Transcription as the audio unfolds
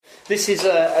This is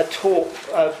a talk,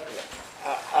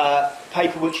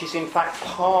 paper which is in fact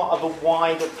part of a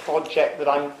wider project that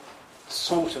I'm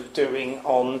sort of doing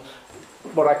on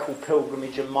what I call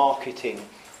pilgrimage and marketing,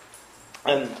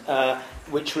 and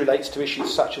which relates to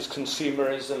issues such as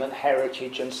consumerism and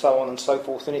heritage and so on and so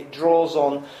forth. And it draws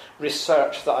on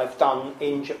research that I've done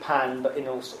in Japan, but in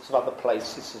all sorts of other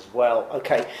places as well.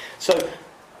 Okay, so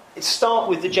let's start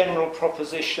with the general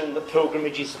proposition that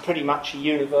pilgrimage is pretty much a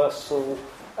universal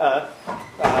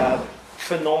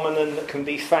phenomenon that can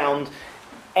be found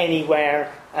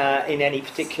anywhere in any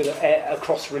particular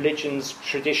across religions,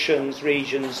 traditions,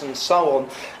 regions, and so on.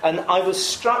 And I was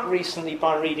struck recently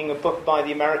by reading a book by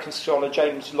the American scholar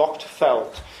James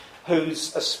Lochtefeld,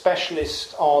 who's a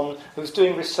specialist who's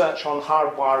doing research on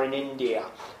Hardwar in India,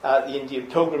 the Indian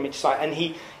pilgrimage site, and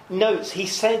he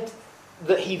said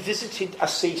that he visited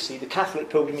Assisi, the Catholic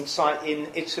pilgrimage site in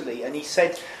Italy, and he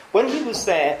said when he was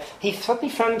there, he suddenly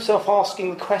found himself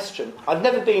asking the question, I've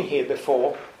never been here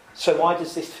before, so why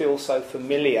does this feel so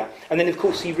familiar? And then, of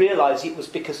course, he realised it was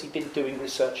because he'd been doing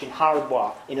research in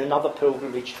Hardwar, in another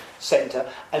pilgrimage centre,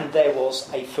 and there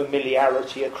was a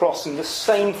familiarity across. And the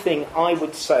same thing, I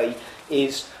would say,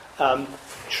 is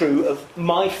true of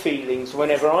my feelings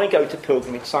whenever I go to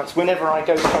pilgrimage sites, whenever I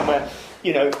go somewhere.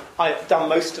 You know, I've done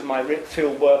most of my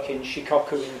field work in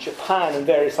Shikoku in Japan and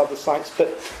various other sites,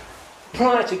 but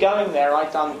prior to going there,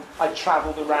 I'd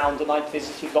travelled around and I'd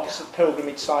visited lots of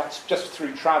pilgrimage sites just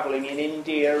through travelling in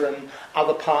India and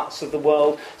other parts of the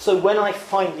world. So when I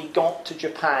finally got to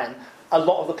Japan, a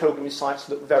lot of the pilgrimage sites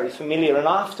looked very familiar. And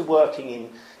after working in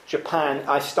Japan,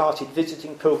 I started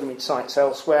visiting pilgrimage sites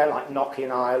elsewhere, like Nokian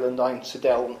Island,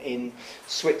 Einsiedeln in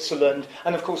Switzerland,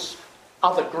 and of course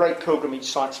other great pilgrimage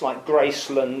sites like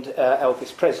Graceland,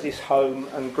 Elvis Presley's home,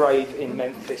 and grave in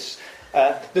Memphis,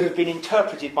 that have been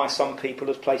interpreted by some people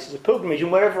as places of pilgrimage.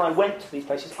 And wherever I went to these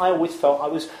places, I always felt I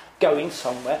was going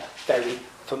somewhere very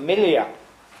familiar.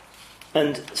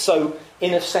 And so,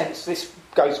 in a sense, this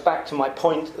goes back to my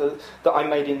point that I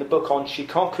made in the book on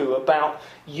Shikoku about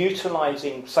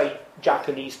utilising, say,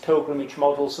 Japanese pilgrimage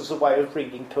models as a way of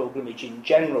reading pilgrimage in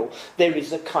general. There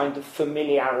is a kind of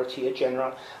familiarity,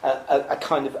 a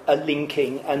kind of a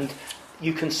linking, and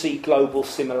you can see global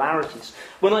similarities.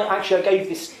 When I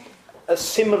gave a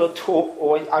similar talk,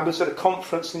 or I was at a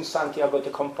conference in Santiago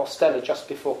de Compostela just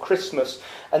before Christmas,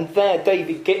 and there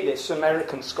David Gitlis, an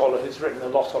American scholar who's written a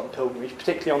lot on pilgrimage,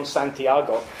 particularly on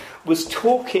Santiago, was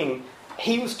talking,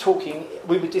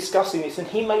 we were discussing this, and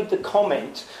he made the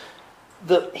comment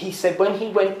that he said when he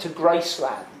went to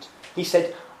Graceland, he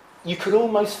said, you could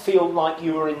almost feel like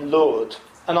you were in Lourdes.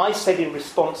 And I said in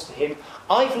response to him,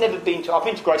 I've been to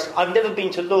Graceland, I've never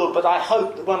been to Lourdes, but I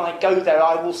hope that when I go there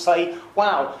I will say,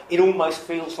 wow, it almost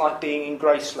feels like being in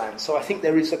Graceland. So I think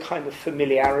there is a kind of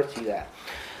familiarity there.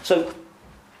 So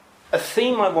a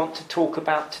theme I want to talk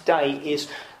about today is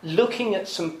looking at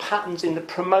some patterns in the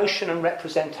promotion and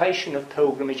representation of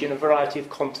pilgrimage in a variety of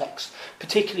contexts,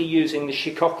 particularly using the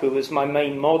Shikoku as my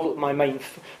main model, my main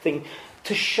thing,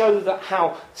 to show that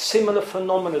how similar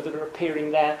phenomena that are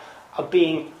appearing there are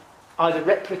being either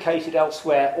replicated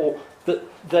elsewhere or that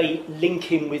they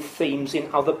link in with themes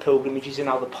in other pilgrimages in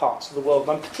other parts of the world.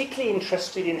 I'm particularly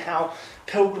interested in how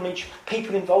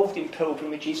people involved in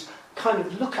pilgrimages kind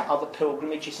of look at other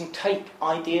pilgrimages and take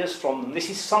ideas from them.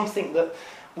 This is something that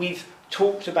we've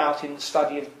talked about in the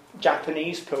study of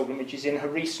Japanese pilgrimages in her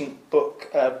recent book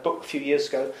a few years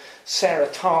ago. Sarah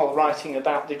Tal, writing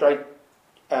about the great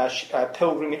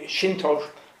Shinto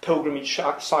pilgrimage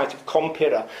site of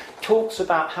Kompira, talks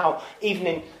about how even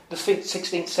in the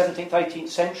 16th, 17th, 18th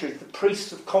century, the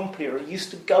priests of Kompira used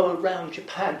to go around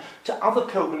Japan to other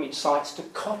pilgrimage sites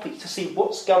to see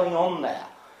what's going on there,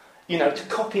 to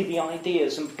copy the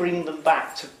ideas and bring them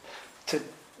back to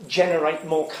generate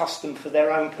more custom for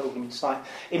their own pilgrimage site.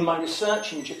 In my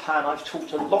research in Japan, I've talked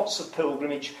to lots of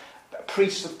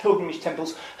priests of pilgrimage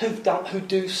temples who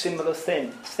do similar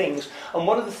things. And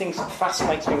one of the things that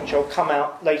fascinates me, which will come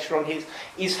out later on here,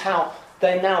 is how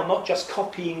they're now not just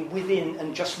copying within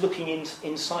and just looking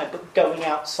inside, but going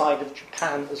outside of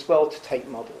Japan as well to take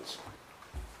models.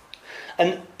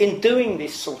 And in doing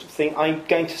this sort of thing, I'm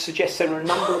going to suggest there are a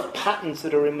number of patterns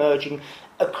that are emerging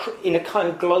in a kind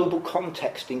of global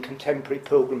context in contemporary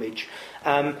pilgrimage,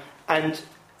 and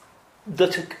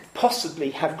that possibly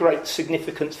have great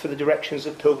significance for the directions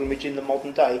of pilgrimage in the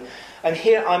modern day. And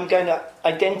here I'm going to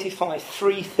identify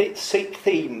three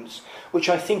themes which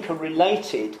I think are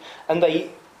related, and they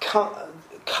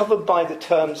covered by the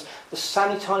terms the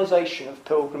sanitisation of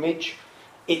pilgrimage,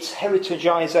 its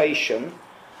heritagisation,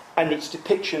 and its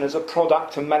depiction as a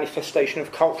product and manifestation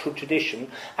of cultural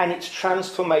tradition, and its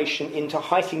transformation into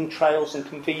hiking trails and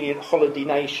convenient holiday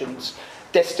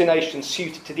destinations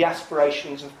suited to the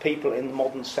aspirations of people in the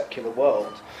modern secular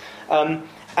world. And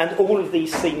all of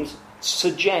these themes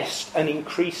suggest an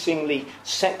increasingly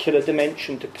secular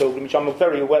dimension to pilgrimage. I'm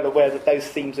very well aware that those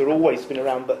themes have always been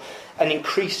around, but an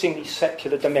increasingly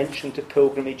secular dimension to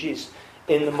pilgrimages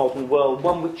in the modern world,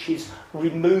 one which is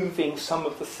removing some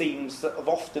of the themes that have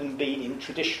often been in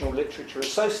traditional literature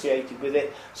associated with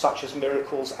it, such as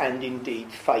miracles and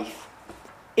indeed faith.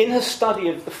 In her study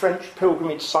of the French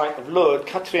pilgrimage site of Lourdes,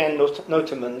 Catherine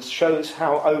Notemans shows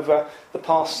how over the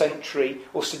past century,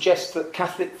 or suggests that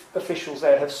Catholic officials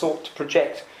there have sought to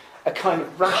project a kind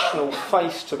of rational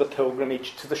face to the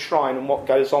pilgrimage, to the shrine and what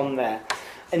goes on there,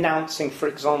 announcing, for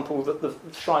example, that the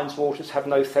shrine's waters have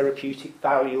no therapeutic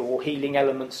value or healing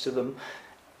elements to them,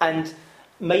 and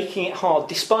making it hard,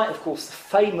 despite, of course, the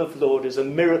fame of Lourdes as a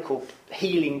miracle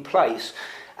healing place,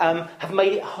 have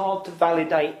made it hard to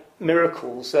validate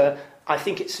miracles. I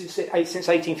think it's since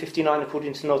 1859,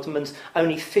 according to Notemans,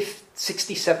 only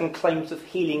 67 claims of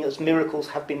healing as miracles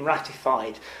have been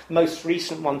ratified, the most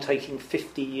recent one taking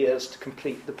 50 years to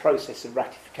complete the process of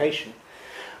ratification.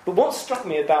 But what struck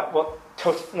me about what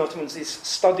Notemans'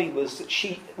 study was that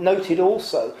she noted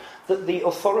also that the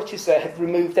authorities there had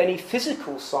removed any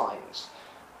physical signs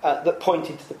that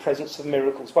pointed to the presence of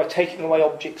miracles by taking away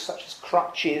objects such as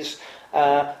crutches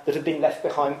that had been left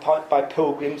behind by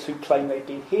pilgrims who claim they'd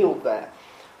been healed there.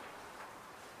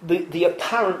 The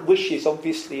apparent wishes,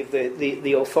 obviously, of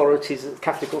the authorities, the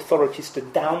Catholic authorities, to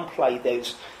downplay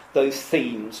those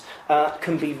themes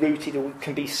can be rooted, or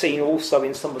can be seen also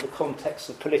in some of the contexts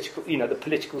of the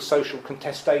political social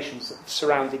contestations that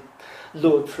surrounded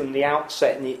Lourdes from the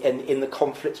outset, in the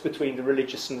conflicts between the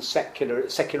religious and the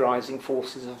secularizing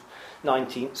forces of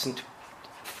 19th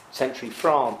century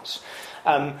France.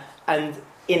 And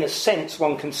in a sense,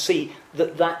 one can see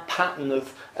that pattern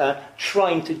of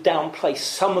trying to downplay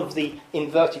some of the,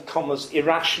 inverted commas,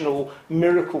 irrational,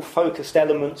 miracle-focused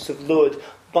elements of Lourdes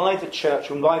by the church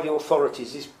and by the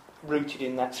authorities is rooted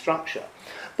in that structure.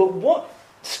 But what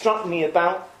struck me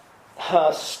about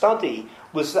her study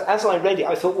was that as I read it,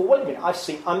 I thought, well, wait a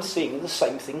minute, I'm seeing the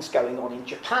same things going on in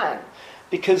Japan.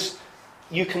 Because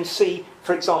you can see,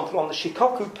 for example, on the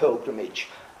Shikoku pilgrimage,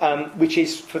 which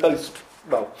is, for those...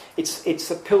 Well,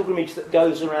 it's a pilgrimage that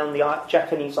goes around the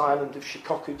Japanese island of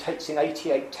Shikoku, takes in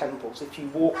 88 temples. If you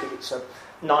walk it, it's a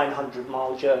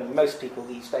 900-mile journey. Most people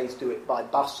these days do it by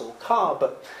bus or car,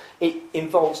 but it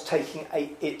involves taking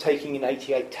in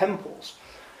 88 temples.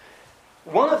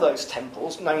 One of those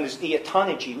temples, known as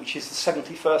Iataniji, which is the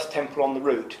 71st temple on the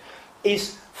route,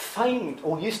 is famed,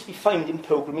 or used to be famed in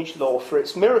pilgrimage lore, for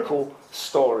its miracle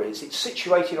stories. It's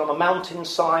situated on a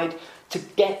mountainside. To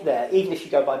get there, even if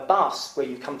you go by bus, where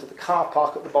you come to the car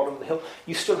park at the bottom of the hill,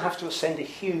 you still have to ascend a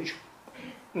huge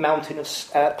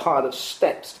mountainous pile of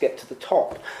steps to get to the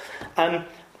top. And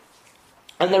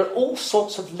there are all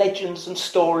sorts of legends and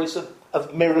stories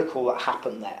of miracle that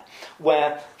happen there,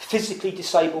 where physically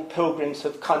disabled pilgrims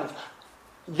have kind of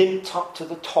limped up to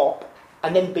the top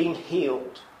and then been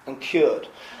healed and cured.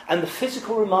 And the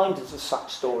physical reminders of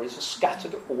such stories are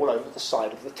scattered all over the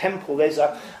side of the temple. There's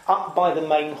up by the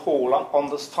main hall, up on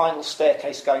the final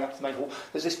staircase going up to the main hall,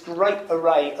 there's this great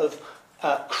array of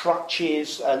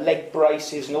crutches, leg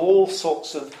braces, and all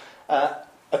sorts of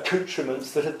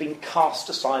accoutrements that have been cast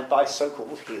aside by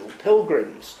so-called healed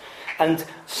pilgrims. And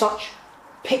such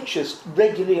pictures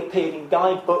regularly appeared in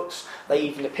guidebooks. They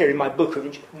even appear in my book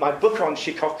on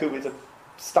Shikoku, with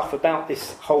stuff about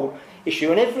this whole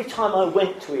issue. And every time I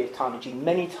went to Iataniji,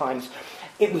 many times,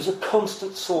 it was a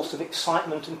constant source of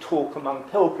excitement and talk among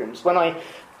pilgrims. When I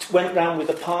went round with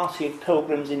a party of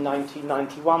pilgrims in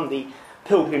 1991, the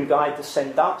pilgrim guide, the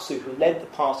Sendatsu, who led the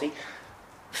party,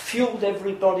 fueled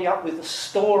everybody up with the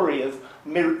story of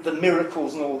the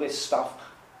miracles and all this stuff.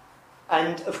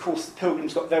 And, of course, the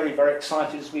pilgrims got very, very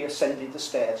excited as we ascended the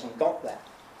stairs and got there.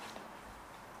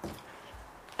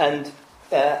 And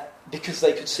because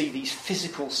they could see these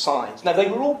physical signs. Now, they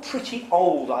were all pretty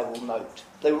old, I will note.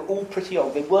 They were all pretty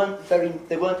old. There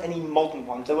weren't any modern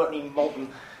ones. There weren't any modern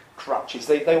crutches.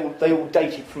 They all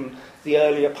dated from the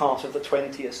earlier part of the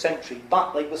 20th century,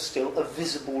 but they were still a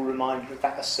visible reminder of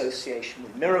that association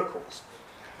with miracles.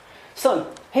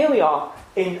 So, here we are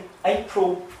in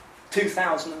April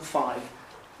 2005.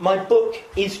 My book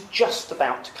is just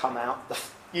about to come out.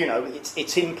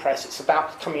 It's in press. It's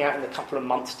about coming out in a couple of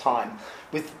months' time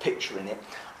with the picture in it.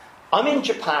 I'm in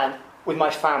Japan with my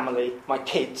family, my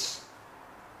kids,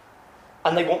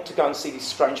 and they want to go and see this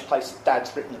strange place that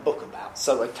Dad's written a book about.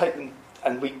 So I take them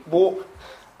and we walk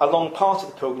along part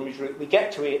of the pilgrimage route. We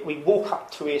get to it, we walk up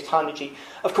to Iatanuji.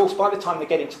 Of course, by the time they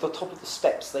get into the top of the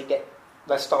steps,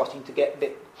 they're starting to get a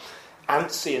bit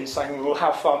antsy and saying, well,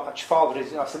 much farther is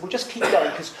it? And I said, well, just keep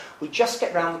going, because we just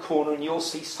get round the corner and you'll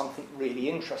see something really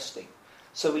interesting.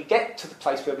 So we get to the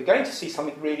place where we're going to see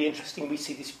something really interesting. We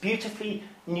see this beautifully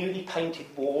newly painted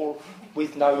wall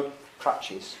with no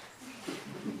crutches.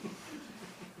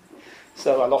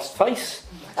 So I lost face.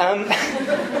 And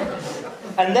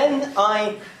then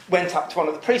I went up to one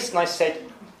of the priests and I said,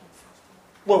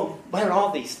 well, where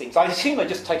are these things? I assume they'd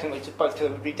just taken them to both to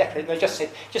redecorate, and they just said,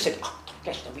 oh,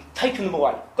 gosh, no, we've taken them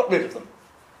away, got rid of them.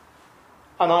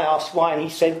 And I asked why, and he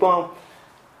said, well,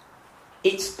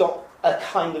 it's got a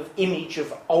kind of image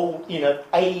of old,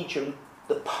 age and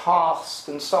the past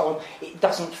and so on. It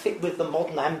doesn't fit with the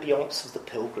modern ambience of the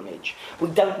pilgrimage. We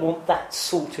don't want that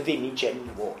sort of image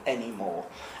anymore.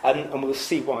 And we'll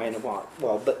see why in a while.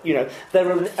 But,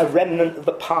 they're a remnant of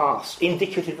the past,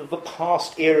 indicative of the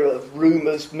past era of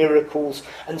rumours, miracles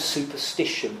and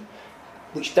superstition,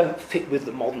 which don't fit with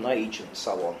the modern age and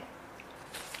so on.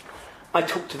 I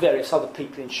talked to various other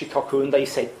people in Shikoku and they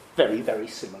said very, very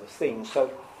similar things.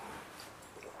 So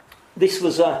this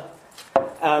was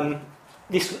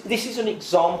this is an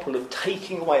example of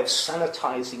taking away, of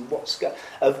sanitising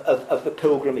of the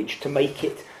pilgrimage to make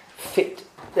it fit,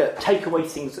 take away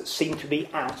things that seem to be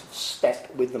out of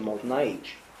step with the modern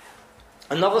age.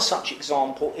 Another such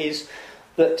example is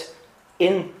that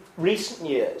in recent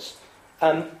years,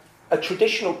 a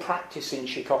traditional practice in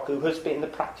Shikoku has been the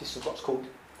practice of what's called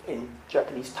in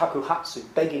Japanese takuhatsu,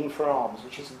 begging for alms,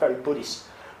 which is a very Buddhist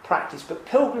practice. But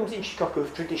pilgrims in Shikoku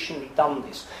have traditionally done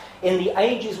this. In the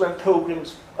ages when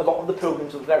a lot of the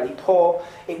pilgrims were very poor,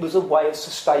 it was a way of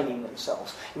sustaining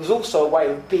themselves. It was also a way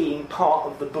of being part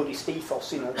of the Buddhist ethos,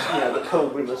 the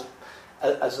pilgrim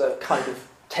as a kind of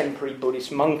temporary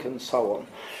Buddhist monk and so on.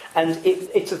 And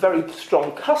it's a very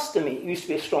strong custom. It used to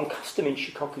be a strong custom in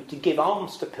Shikoku to give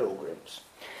alms to pilgrims.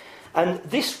 And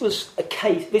this was the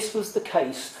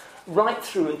case right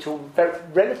through until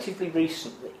relatively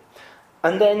recently.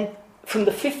 And then from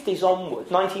the 50s onwards,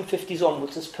 1950s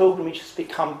onwards, as pilgrimage has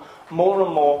become more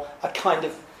and more a kind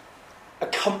of a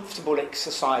comfortable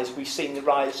exercise, we've seen the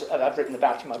rise, and I've written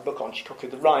about in my book on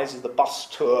Shikoku, the rise of the bus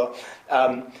tour,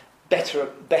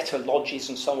 better lodges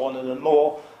and so on, and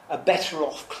a better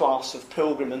off class of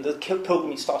pilgrim. And the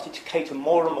pilgrimage started to cater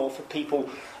more and more for people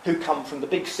who come from the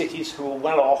big cities, who are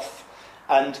well off,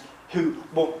 and who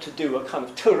want to do a kind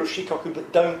of tour of Shikoku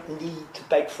but don't need to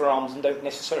beg for alms and don't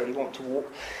necessarily want to walk.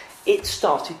 It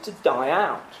started to die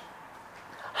out.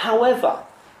 However,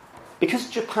 because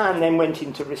Japan then went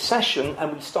into recession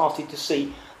and we started to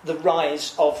see the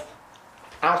rise of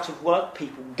out-of-work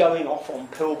people going off on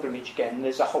pilgrimage again,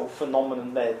 there's a whole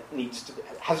phenomenon there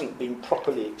that hasn't been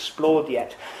properly explored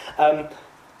yet.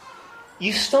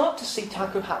 You start to see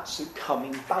takuhatsu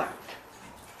coming back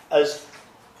as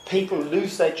people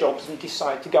lose their jobs and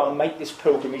decide to go and make this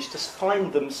pilgrimage to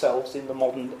find themselves in the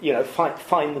modern,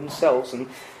 find themselves and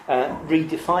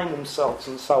redefine themselves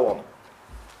and so on.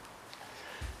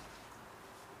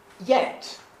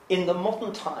 Yet, in the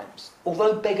modern times,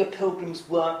 although beggar pilgrims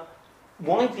were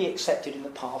widely accepted in the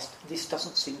past, this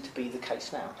doesn't seem to be the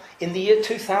case now. In the year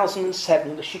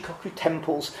 2007, the Shikoku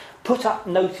temples put up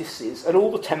notices at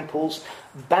all the temples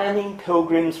banning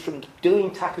pilgrims from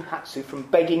doing takuhatsu, from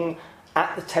begging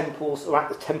at the temples or at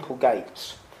the temple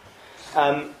gates.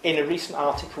 In a recent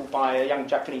article by a young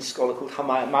Japanese scholar called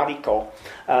Hamaya Mariko,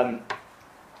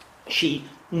 she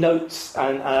notes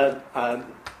and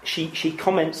she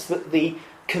comments that the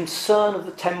concern of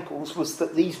the temples was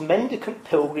that these mendicant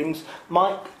pilgrims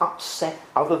might upset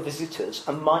other visitors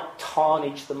and might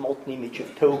tarnish the modern image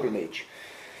of pilgrimage.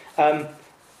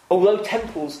 Although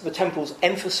the temples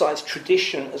emphasise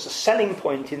tradition as a selling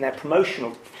point in their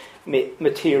promotional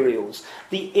materials,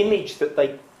 the image that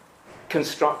they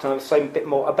construct, and I'll say a bit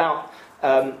more about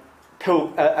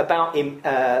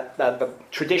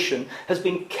tradition, has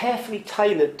been carefully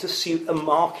tailored to suit a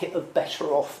market of better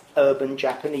off urban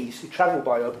Japanese who travel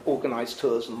by organised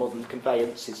tours and modern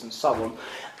conveyances and so on,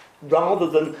 rather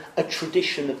than a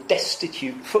tradition of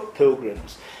destitute foot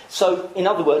pilgrims. So, in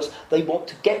other words, they want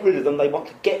to get rid of them. They want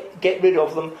to get rid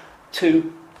of them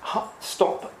to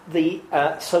stop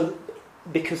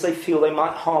because they feel they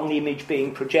might harm the image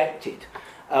being projected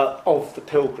of the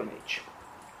pilgrimage.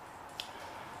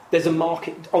 There's a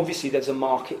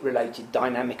market-related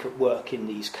dynamic at work in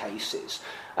these cases,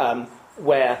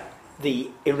 where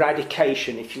the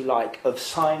eradication, if you like, of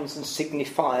signs and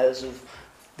signifiers of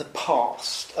the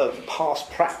past, of past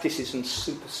practices and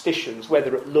superstitions,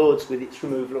 whether at Lourdes with its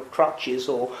removal of crutches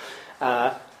or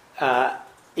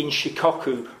in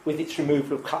Shikoku, with its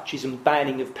removal of crutches and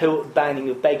banning of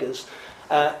beggars,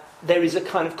 there is a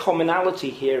kind of commonality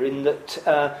here in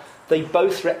that they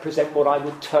both represent what I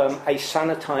would term a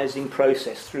sanitising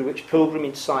process through which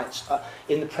pilgrimage sites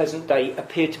in the present day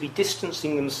appear to be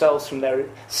distancing themselves from their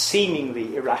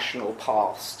seemingly irrational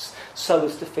pasts so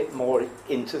as to fit more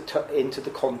into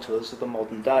the contours of the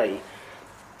modern day.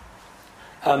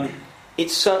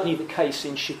 It's certainly the case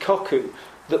in Shikoku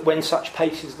that when such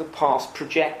places of the past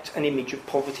project an image of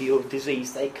poverty or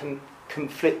disease, they can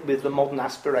conflict with the modern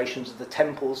aspirations of the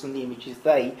temples and the images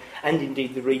they, and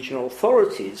indeed the regional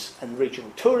authorities and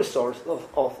regional tourist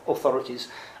authorities,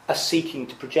 are seeking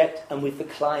to project, and with the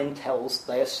clienteles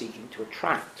they are seeking to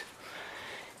attract.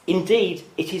 Indeed,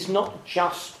 it is not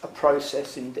just a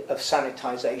process of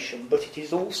sanitisation, but it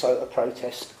is also a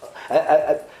process of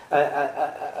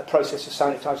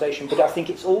sanitisation, but I think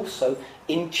it's also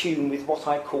in tune with what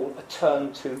I call a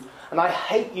turn to, and I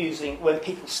hate using, when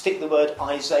people stick the word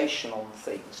 "isation" on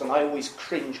things, and I always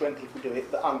cringe when people do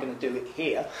it, but I'm going to do it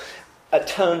here, a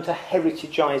turn to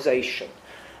heritageisation,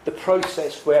 the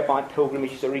process whereby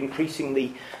pilgrimages are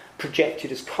increasingly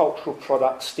projected as cultural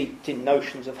products steeped in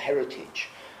notions of heritage,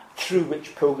 through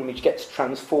which pilgrimage gets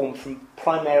transformed from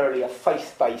primarily a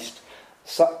faith-based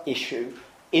issue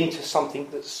into something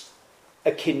that's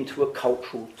akin to a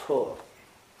cultural tour.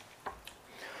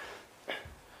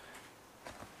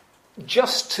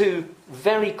 Just to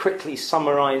very quickly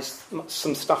summarise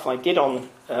some stuff I did on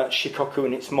Shikoku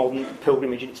and its modern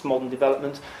pilgrimage and its modern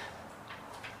development,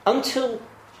 until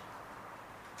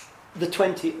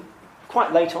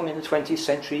quite late on in the 20th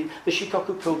century, the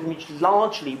Shikoku pilgrimage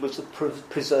largely was the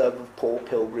preserve of poor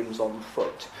pilgrims on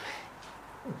foot.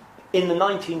 In the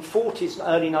 1940s and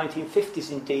early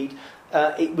 1950s, indeed,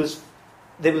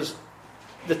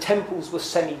 the temples were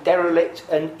semi-derelict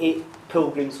and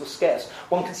pilgrims were scarce.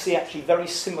 One can see actually very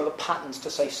similar patterns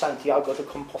to, say, Santiago de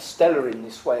Compostela in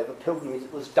this way, of a pilgrimage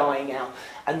that was dying out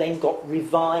and then got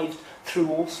revived through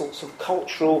all sorts of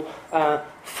cultural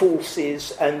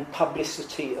forces and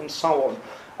publicity and so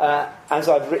on. As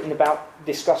I've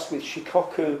discussed with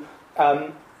Shikoku,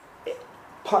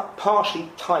 partially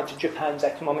tied to Japan's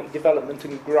economic development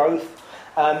and growth,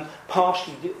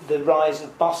 partially the rise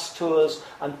of bus tours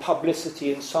and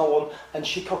publicity and so on, and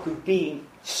Shikoku being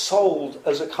sold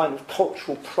as a kind of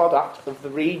cultural product of the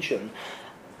region,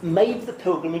 made the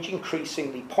pilgrimage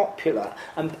increasingly popular.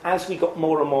 And as we got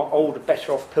more and more older,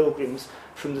 better off pilgrims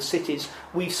from the cities,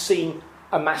 we've seen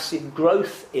a massive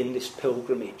growth in this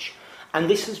pilgrimage. And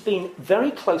this has been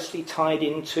very closely tied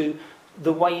into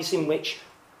the ways in which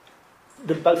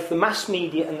both the mass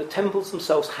media and the temples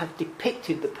themselves have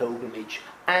depicted the pilgrimage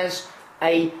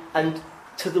and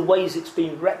to the ways it's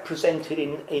been represented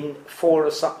in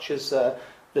fora such as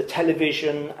the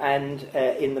television and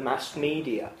in the mass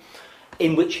media,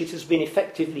 in which it has been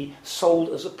effectively sold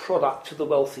as a product to the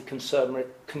wealthy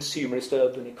consumerist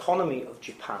urban economy of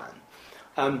Japan.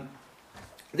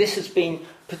 This has been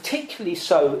particularly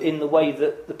so in the way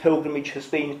that the pilgrimage has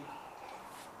been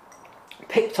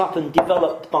picked up and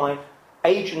developed by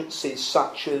agencies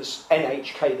such as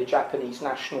NHK, the Japanese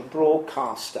national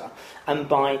broadcaster, and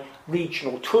by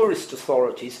regional tourist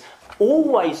authorities,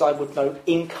 always, I would note,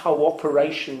 in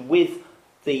cooperation with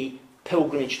the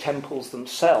pilgrimage temples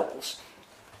themselves,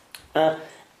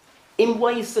 in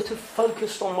ways that have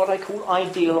focused on what I call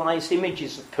idealised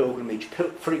images of pilgrimage.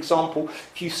 For example,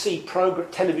 if you see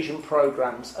television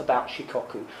programmes about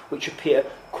Shikoku, which appear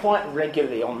quite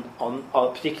regularly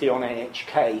particularly on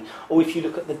NHK, or if you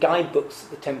look at the guidebooks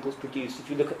that the temples produce, if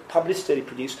you look at the publicity they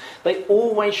produce, they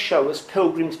always show us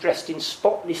pilgrims dressed in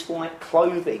spotless white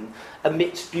clothing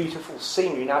amidst beautiful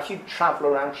scenery. Now, if you travel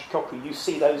around Shikoku, you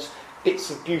see those bits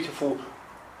of beautiful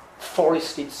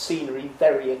forested scenery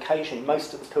very occasionally.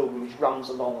 Most of the pilgrimage runs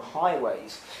along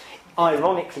highways.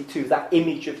 Ironically, too, that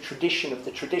image of tradition, of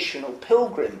the traditional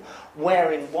pilgrim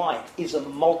wearing white, is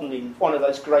one of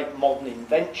those great modern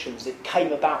inventions that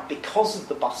came about because of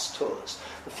the bus tours.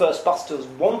 The first bus tours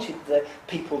wanted the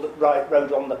people that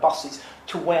rode on the buses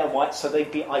to wear white so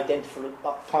they'd be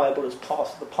identifiable as part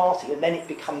of the party, and then it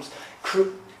becomes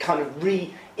kind of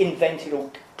reinvented or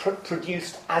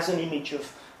produced as an image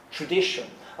of tradition.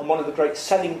 And one of the great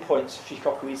selling points of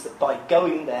Shikoku is that by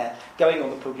going on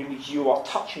the pilgrimage, you are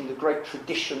touching the great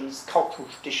traditions, cultural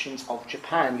traditions of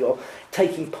Japan. You're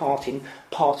taking part in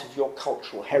part of your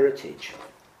cultural heritage.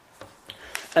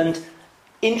 And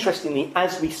interestingly,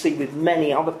 as we see with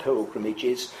many other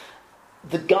pilgrimages,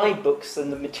 the guidebooks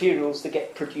and the materials that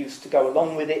get produced to go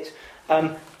along with it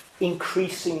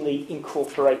increasingly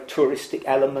incorporate touristic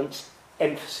elements,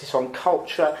 emphasis on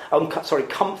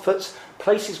comforts,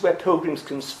 places where pilgrims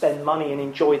can spend money and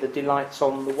enjoy the delights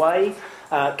on the way,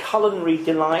 culinary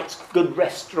delights, good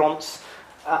restaurants,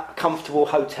 comfortable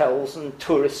hotels and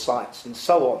tourist sites and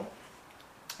so on.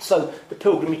 So the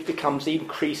pilgrimage becomes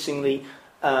increasingly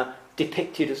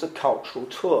depicted as a cultural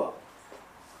tour.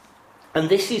 And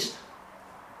this is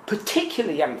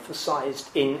particularly emphasised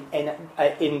in the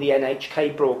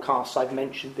NHK broadcasts I've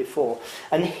mentioned before.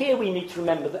 And here we need to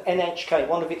remember that NHK,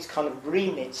 one of its kind of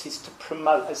remits is to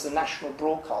promote, as the national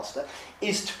broadcaster,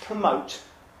 is to promote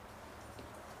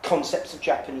concepts of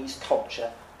Japanese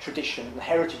culture, tradition and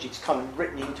heritage. It's kind of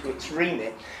written into its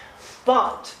remit.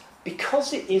 But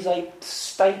because it is a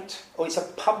state, or it's a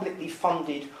publicly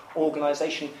funded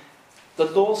organisation, the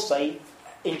laws say,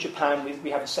 in Japan we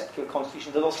have a secular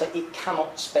constitution, the laws say it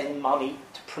cannot spend money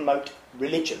to promote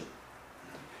religion.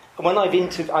 And when I've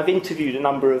interviewed a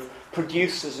number of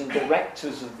producers and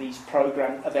directors of these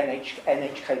programmes, of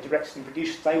NHK directors and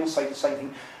producers, they all say the same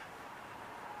thing.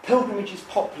 Pilgrimage is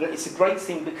popular, it's a great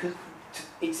thing because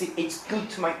it's good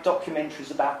to make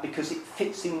documentaries about, because it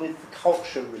fits in with the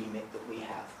culture remit that we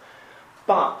have.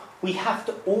 But we have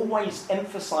to always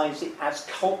emphasise it as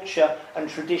culture and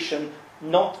tradition,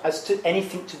 not as to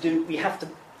anything to do. We have to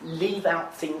leave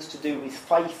out things to do with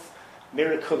faith,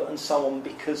 miracle and so on,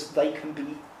 because they can be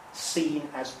seen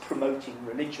as promoting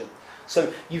religion.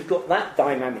 So you've got that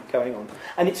dynamic going on.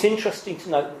 And it's interesting to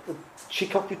note that the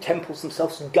Shikoku temples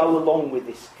themselves go along with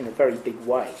this in a very big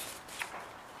way.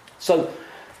 So,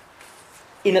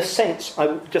 in a sense,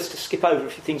 just to skip over a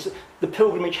few things, the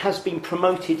pilgrimage has been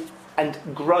promoted and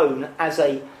grown as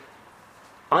an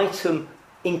item,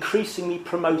 increasingly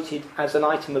promoted as an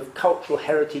item of cultural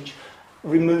heritage,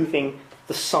 removing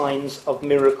the signs of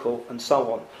miracle and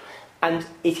so on. And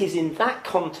it is in that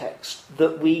context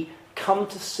that we come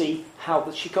to see how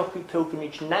the Shikoku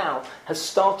pilgrimage now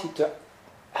has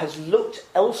looked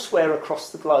elsewhere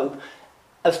across the globe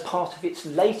as part of its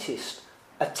latest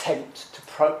attempt to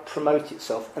promote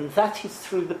itself, and that is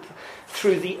through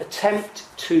the attempt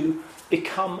to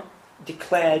become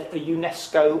declared a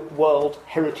UNESCO World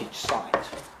Heritage Site.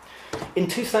 In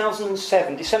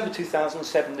 2007, December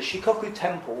 2007, the Shikoku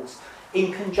temples,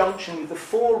 in conjunction with the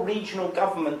 4 regional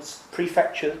governments,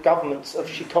 prefecture governments of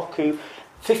Shikoku,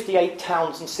 58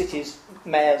 towns and cities,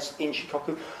 mayors in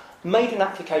Shikoku, made an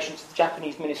application to the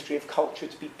Japanese Ministry of Culture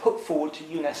to be put forward to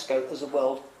UNESCO as a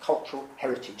World Cultural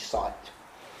Heritage Site.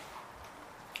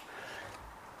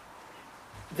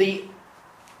 The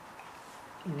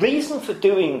reason for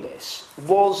doing this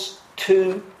was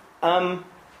to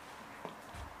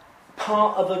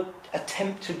part of an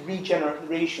attempt to regenerate the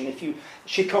region.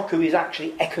 Shikoku is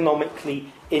actually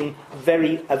economically in a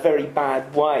very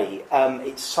bad way.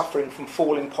 It's suffering from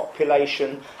falling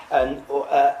population, and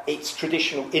its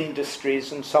traditional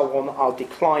industries and so on are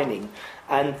declining.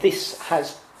 And this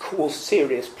has caused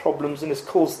serious problems and has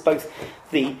caused both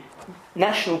the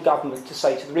national government to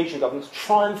say to the regional governments,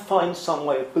 try and find some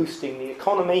way of boosting the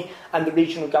economy, and the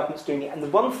regional governments doing it. And the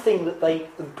one thing that they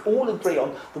all agree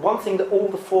on, the one thing that all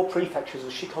the 4 prefectures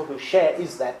of Shikoku share,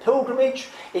 is their pilgrimage.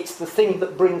 It's the thing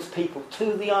that brings people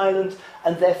to the island,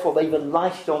 and therefore they've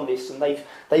alighted on this, and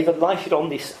they've alighted on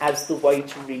this as the way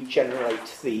to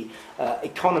regenerate the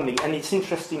economy. And it's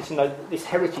interesting to note that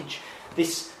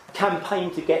this campaign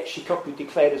to get Shikoku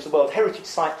declared as a World Heritage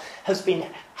Site has been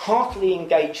heartily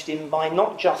engaged in by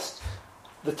not just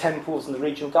the temples and the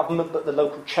regional government, but the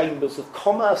local chambers of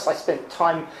commerce. I spent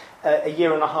time a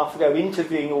year and a half ago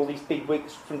interviewing all these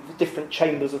bigwigs from the different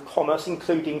chambers of commerce,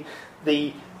 including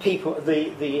the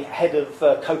head of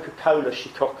Coca-Cola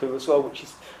Shikoku as well, which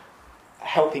is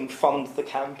helping fund the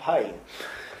campaign.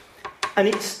 And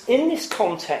it's in this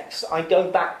context I go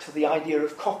back to the idea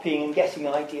of copying and getting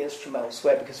ideas from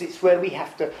elsewhere, because it's where we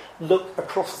have to look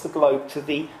across the globe to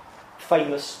the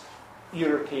famous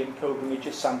European pilgrimage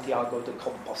of Santiago de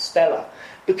Compostela,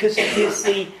 because it is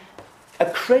the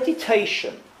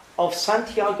accreditation of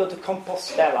Santiago de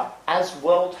Compostela as a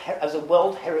World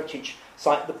Heritage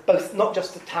Site, both not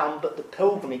just the town but the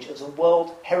pilgrimage as a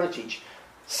World Heritage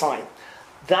Site,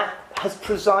 that has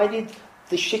provided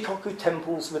the Shikoku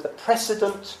temples with a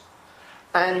precedent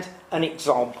and an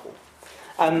example.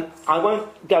 I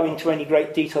won't go into any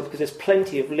great detail because there's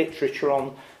plenty of literature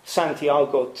on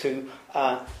Santiago to...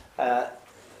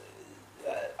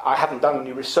 I haven't done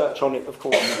any research on it, of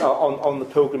course, on the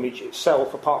pilgrimage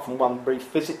itself, apart from one brief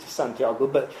visit to Santiago.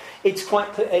 But it's quite...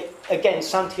 Again,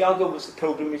 Santiago was the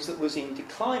pilgrimage that was in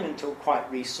decline until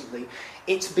quite recently.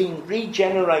 It's been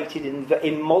regenerated in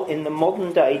the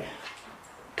modern day,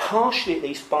 partially at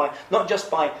least by, not just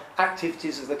by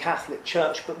activities of the Catholic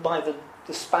Church, but by the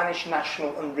Spanish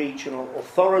national and regional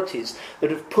authorities that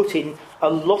have put in a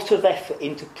lot of effort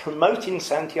into promoting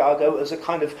Santiago as a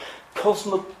kind of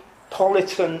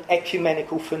cosmopolitan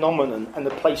ecumenical phenomenon and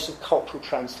a place of cultural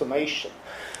transformation.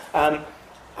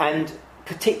 And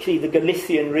particularly the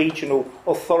Galician regional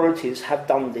authorities have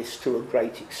done this to a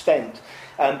great extent.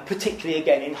 Particularly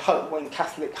again in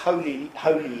Catholic holy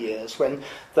years, when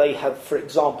they have, for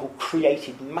example,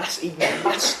 created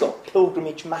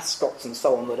pilgrimage mascots and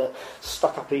so on that are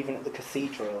stuck up even at the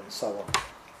cathedral and so on.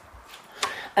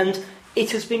 And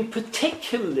it has been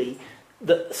particularly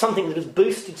something that has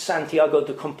boosted Santiago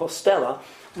de Compostela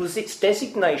was its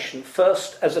designation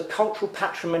first as a cultural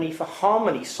patrimony for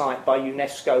harmony site by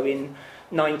UNESCO in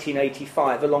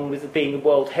 1985, along with being a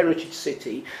World Heritage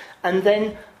City, and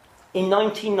then in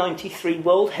 1993,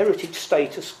 World Heritage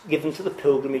status given to the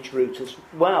pilgrimage route as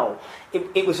well.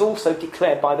 It was also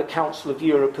declared by the Council of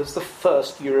Europe as the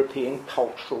first European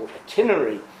cultural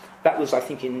itinerary. That was, I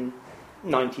think, in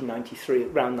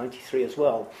 1993, around 93 as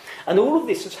well. And all of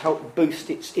this has helped boost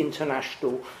its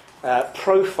international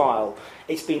profile.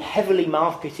 It's been heavily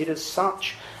marketed as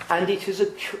such, and it has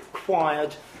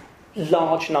acquired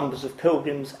large numbers of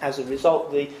pilgrims as a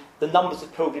result. The numbers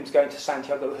of pilgrims going to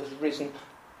Santiago has risen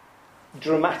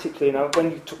dramatically. And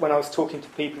when I was talking to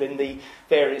people in the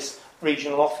various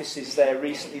regional offices there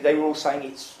recently, they were all saying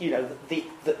it's,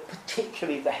 that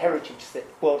particularly the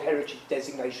World Heritage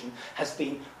designation has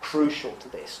been crucial to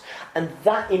this. And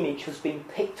that image has been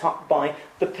picked up by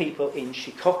the people in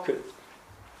Shikoku.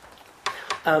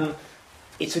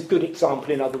 It's a good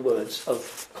example, in other words,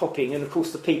 of copying. And of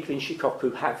course the people in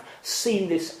Shikoku have seen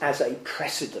this as a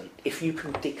precedent. If you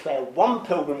can declare one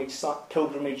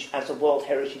pilgrimage as a World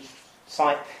Heritage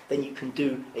site, then you can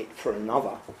do it for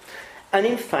another. And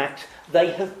in fact,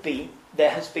 there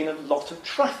has been a lot of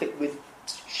traffic with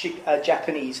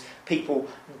Japanese people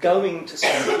going to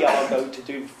Santiago to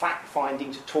do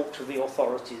fact-finding, to talk to the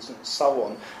authorities and so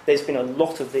on. There's been a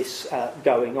lot of this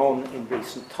going on in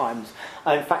recent times.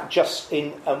 In fact, just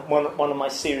in one of my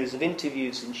series of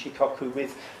interviews in Shikoku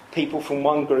with people from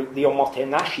one group, the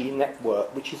Omotenashi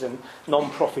Network, which is a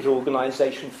non-profit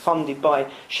organisation funded by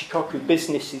Shikoku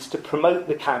businesses to promote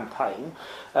the campaign,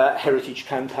 heritage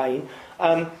campaign,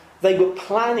 they were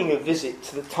planning a visit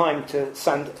to the time to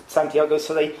Santiago,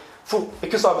 so they thought,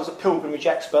 because I was a pilgrimage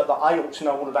expert, that I ought to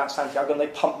know all about Santiago, and they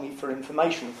pumped me for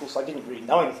information. Of course, I didn't really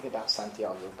know anything about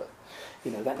Santiago, but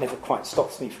that never quite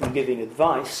stops me from giving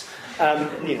advice,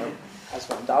 as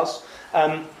one does.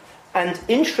 And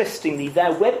interestingly,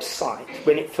 their website,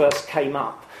 when it first came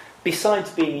up,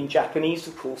 besides being in Japanese,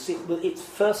 of course,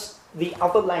 the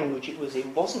other language it was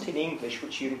in wasn't in English,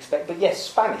 which you'd expect, but yes,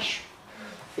 Spanish.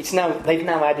 They've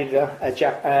now added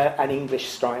an English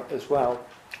stripe as well.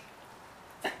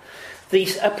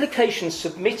 These applications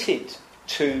submitted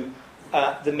to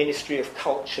the Ministry of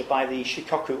Culture by the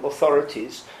Shikoku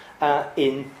authorities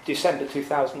in December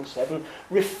 2007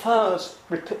 refers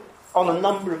on a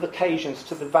number of occasions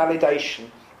to the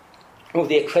validation or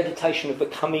the accreditation of the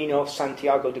Camino of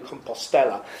Santiago de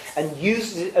Compostela, and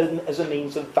uses it as a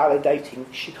means of validating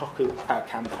the Shikoku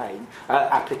campaign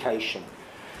application.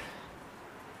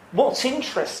 What's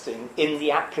interesting in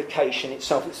the application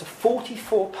itself, it's a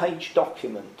 44-page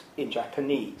document in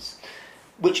Japanese,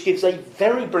 which gives a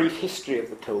very brief history of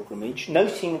the pilgrimage,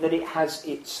 noting that it has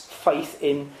its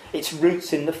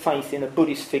roots in the faith in a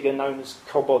Buddhist figure known as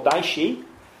Kobo Daishi,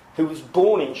 who was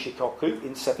born in Shikoku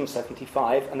in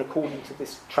 775, and according to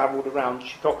this travelled around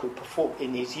Shikoku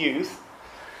in his youth,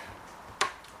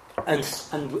 and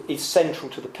is central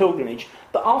to the pilgrimage.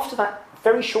 But after that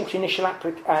very short initial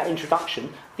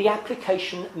introduction, the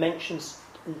application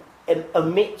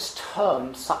omits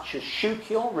terms such as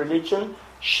shukyo, religion,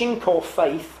 shinko,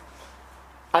 faith,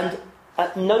 and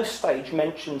at no stage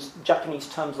mentions Japanese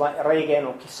terms like reigen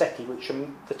or kiseki, which are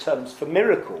the terms for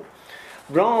miracle.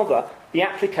 Rather, the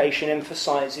application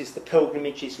emphasises the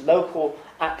pilgrimage's local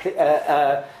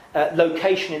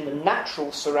location in the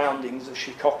natural surroundings of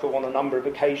Shikoku on a number of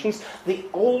occasions, the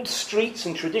old streets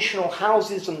and traditional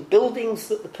houses and buildings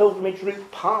that the pilgrimage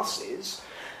route passes,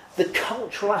 the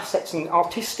cultural assets and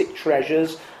artistic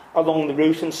treasures along the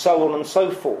route, and so on and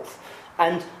so forth.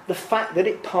 And the fact that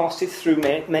it passes through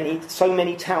so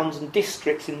many towns and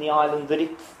districts in the island that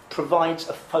it provides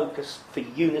a focus for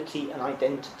unity and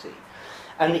identity.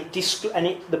 And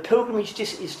the pilgrimage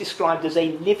is described as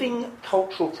a living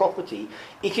cultural property,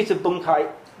 ikita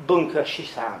bunka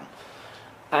shisan.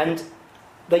 And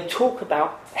they talk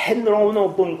about henro no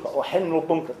bunka, or henro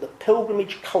bunka, the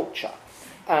pilgrimage culture,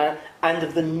 and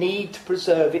of the need to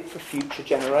preserve it for future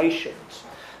generations.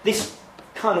 this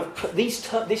kind of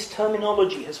this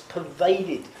terminology has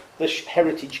pervaded the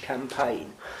heritage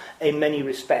campaign in many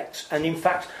respects. And in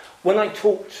fact, when I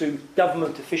talked to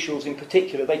government officials in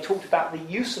particular, they talked about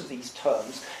the use of these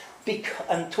terms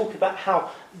and talked about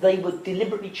how they were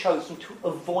deliberately chosen to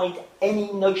avoid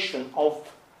any notion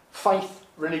of faith,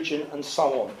 religion, and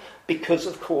so on, because,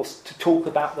 of course, to talk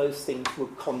about those things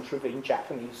would contravene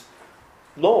Japanese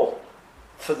law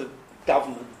for the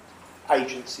government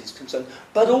agencies concerned,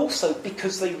 but also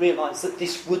because they realised that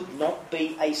this would not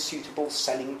be a suitable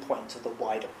selling point to the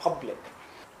wider public.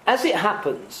 As it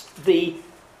happens,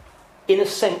 in a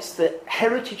sense, the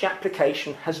heritage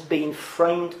application has been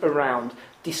framed around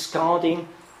discarding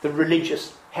the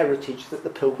religious heritage that the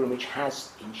pilgrimage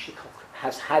has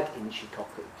had in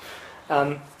Shikoku.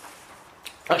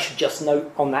 I should just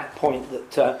note on that point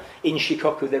that in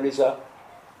Shikoku there is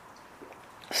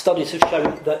studies have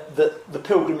shown that the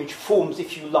pilgrimage forms,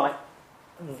 if you like,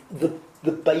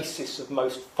 the basis of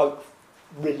most folk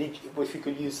religion, if you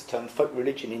could use the term folk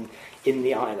religion in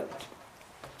the island.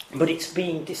 But it's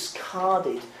being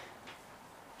discarded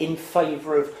in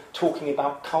favour of talking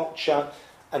about culture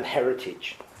and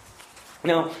heritage.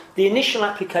 Now, the initial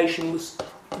application was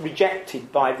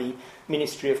rejected by the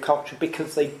Ministry of Culture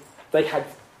because they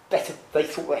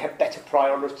thought they had better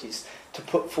priorities to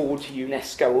put forward to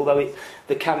UNESCO, although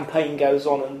the campaign goes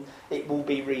on and it will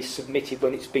be resubmitted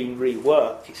when it's been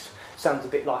reworked. It sounds a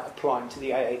bit like applying to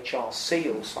the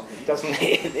AHRC or something, doesn't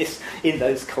it, in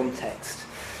those contexts?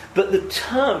 But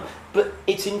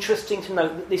it's interesting to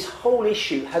note that this whole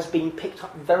issue has been picked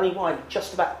up very widely.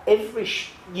 Just about every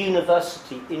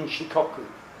university in Shikoku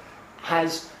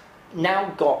has now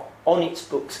got on its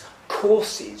books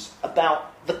courses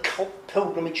about the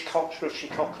pilgrimage culture of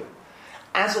Shikoku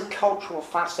as a cultural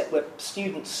facet where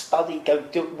students study,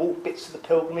 walk bits of the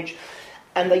pilgrimage,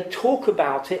 and they talk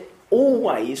about it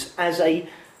always as a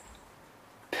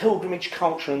pilgrimage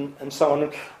culture and so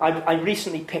on. I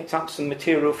recently picked up some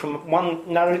material from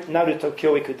Naruto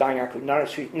Kyoiku Daigaku.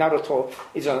 Naruto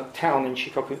is a town in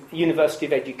Shikoku, University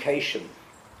of Education,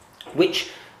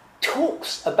 which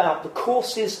talks about the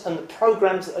courses and the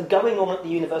programs that are going on at the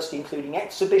university, including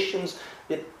exhibitions,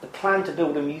 the plan to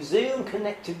build a museum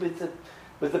connected with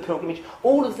the pilgrimage,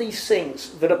 all of these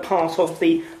things that are part of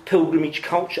the pilgrimage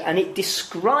culture, and it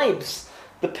describes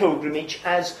the pilgrimage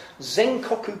as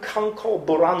Zenkoku Kanko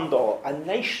Brando, a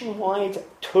nationwide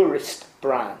tourist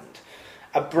brand.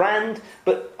 A brand,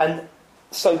 and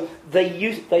so they're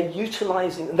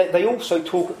utilising. They also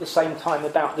talk at the same time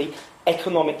about the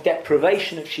economic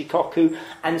deprivation of Shikoku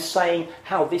and saying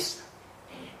how this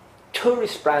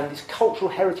tourist brand, this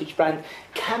cultural heritage brand,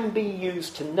 can be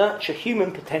used to nurture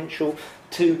human potential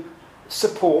to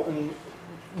support and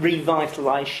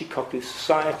revitalise Shikoku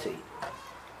society.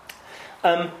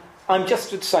 I'm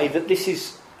just to say that this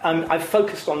is. I've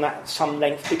focused on that at some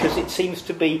length because it seems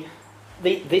to be.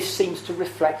 This seems to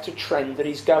reflect a trend that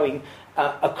is going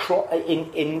across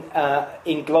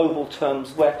in global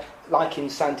terms, where, like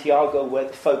in Santiago, where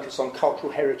the focus on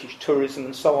cultural heritage, tourism,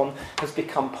 and so on has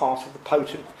become part of the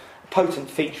potent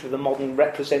feature of the modern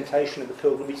representation of the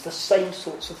pilgrimage. The same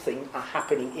sorts of things are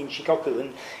happening in Shikoku,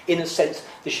 and in a sense,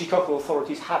 the Shikoku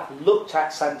authorities have looked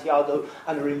at Santiago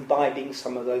and are imbibing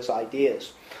some of those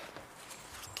ideas.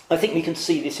 I think we can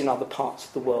see this in other parts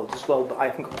of the world as well, but I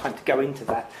haven't got time to go into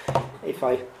that if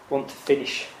I want to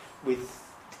finish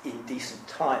in decent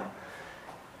time.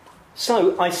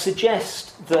 So I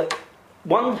suggest that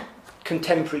one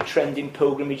contemporary trend in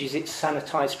pilgrimage is its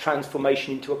sanitised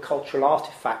transformation into a cultural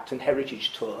artefact and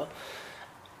heritage tour.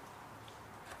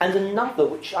 And another,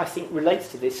 which I think relates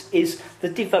to this, is the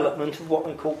development of what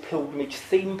we call pilgrimage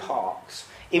theme parks,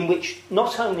 in which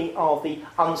not only are the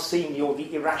unseemly or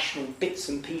the irrational bits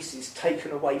and pieces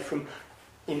taken away from,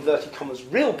 inverted commas,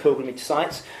 real pilgrimage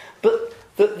sites, but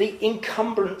that the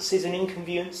encumbrances and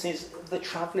inconveniences of the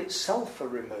travel itself are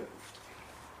removed.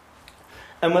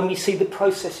 And when we see the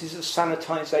processes of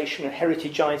sanitisation and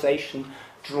heritageisation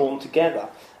drawn together,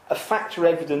 a factor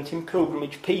evident in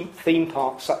pilgrimage theme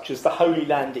parks such as the Holy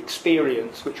Land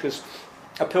Experience, which was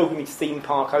a pilgrimage theme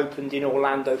park opened in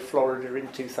Orlando, Florida in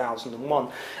 2001.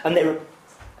 And there are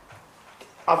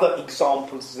other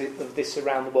examples of this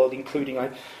around the world, including,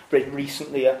 I read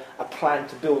recently, a plan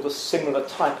to build a similar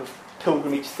type of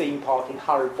pilgrimage theme park in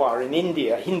Haridwar in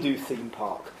India, a Hindu theme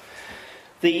park.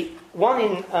 The one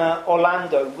in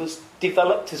Orlando was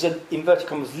developed as an, inverted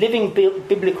commas, living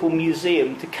biblical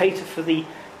museum to cater for the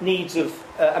needs of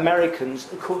Americans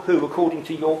who, according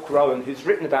to York Rowan, who's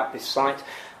written about this site,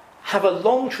 have a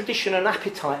long tradition and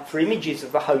appetite for images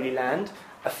of the Holy Land,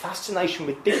 a fascination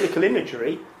with biblical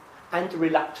imagery, and a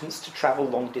reluctance to travel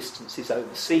long distances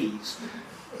overseas.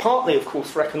 Partly, of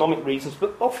course, for economic reasons,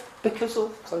 but because a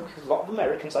lot of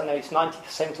Americans, I know it's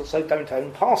 90% or so, don't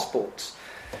own passports.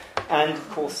 And, of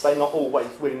course, they're not always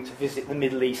willing to visit the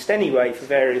Middle East anyway, for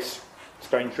various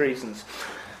strange reasons.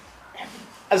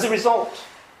 As a result,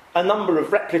 a number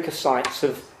of replica sites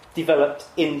have developed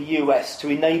in the US to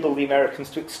enable the Americans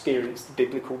to experience the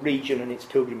biblical region and its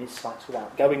pilgrimage sites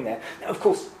without going there. Now, of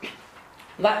course,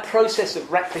 that process of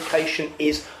replication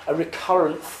is a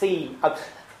recurrent theme.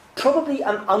 Definitely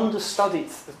an understudied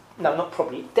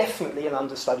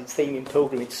theme in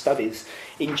pilgrimage studies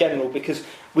in general, because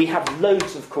we have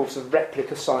loads, of course, of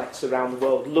replica sites around the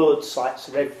world. Lourdes sites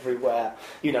are everywhere.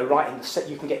 Right in the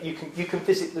you can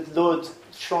visit the Lourdes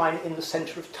shrine in the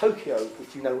centre of Tokyo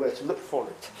if you know where to look for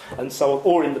it, and so on,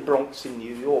 or in the Bronx in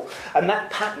New York. And that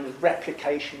pattern of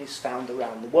replication is found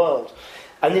around the world.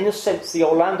 And in a sense, the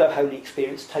Orlando Holy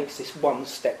Experience takes this one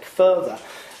step further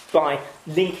by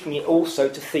linking it also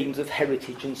to themes of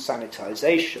heritage and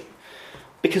sanitisation.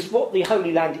 Because what the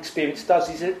Holy Land Experience does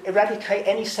is eradicate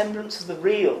any semblance of the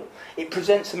real. It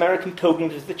presents American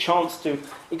pilgrims with the chance to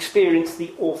experience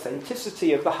the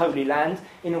authenticity of the Holy Land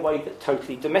in a way that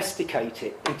totally domesticate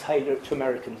it and tailor it to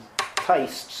American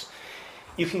tastes.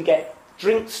 You can get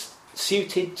drinks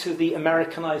suited to the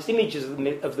Americanised images of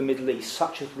the Middle East,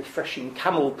 such as refreshing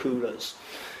camel coolers.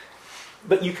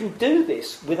 But you can do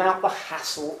this without the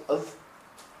hassle of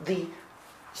the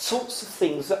sorts of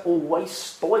things that always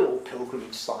spoil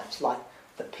pilgrimage sites, like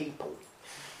the people.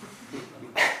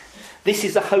 This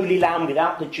is a Holy Land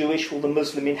without the Jewish or the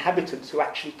Muslim inhabitants who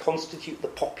actually constitute the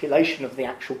population of the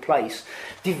actual place,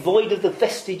 devoid of the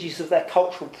vestiges of their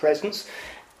cultural presence,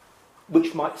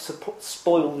 which might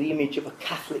spoil the image of a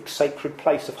Catholic sacred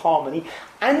place of harmony,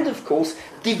 and, of course,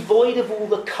 devoid of all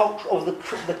the culture, of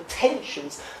the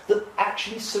tensions that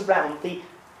actually surround the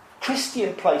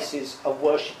Christian places of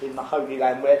worship in the Holy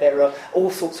Land, where there are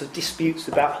all sorts of disputes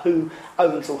about who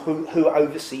owns or who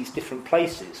oversees different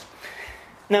places.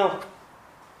 Now,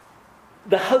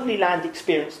 the Holy Land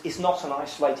Experience is not an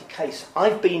isolated case.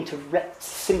 I've been to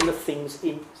similar things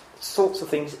sorts of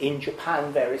things in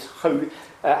Japan, various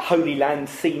Holy Land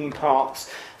theme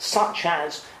parks, such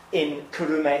as in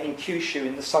Kurume in Kyushu,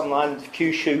 in the southern island of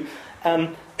Kyushu,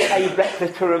 a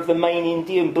replica of the main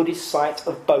Indian Buddhist site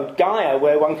of Bodh Gaya,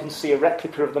 where one can see a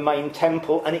replica of the main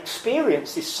temple and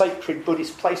experience this sacred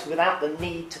Buddhist place without the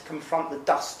need to confront the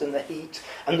dust and the heat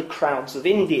and the crowds of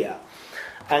India,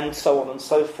 and so on and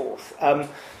so forth.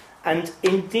 And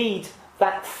indeed,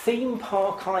 that theme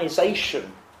parkization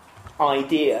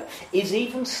idea is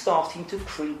even starting to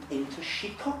creep into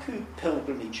Shikoku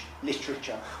pilgrimage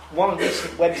literature. One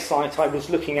recent website I was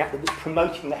looking at that was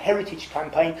promoting the Heritage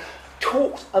Campaign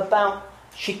talked about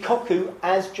Shikoku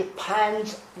as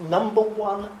Japan's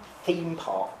 #1 theme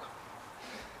park.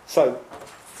 So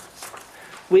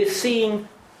we're seeing,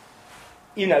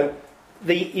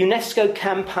 the UNESCO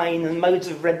campaign and modes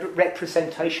of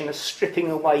representation are stripping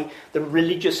away the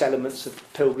religious elements of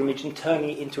pilgrimage and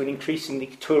turning it into an increasingly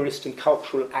tourist and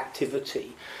cultural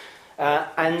activity.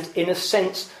 And in a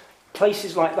sense,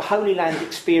 places like the Holy Land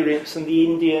Experience and the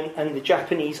Indian and the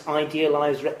Japanese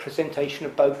idealised representation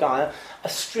of Bodh Gaya are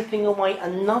stripping away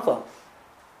another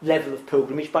level of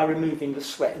pilgrimage by removing the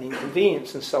sweat and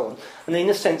inconvenience and so on. And in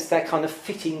a sense, they're kind of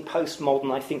fitting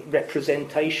postmodern, I think,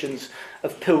 representations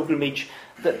of pilgrimage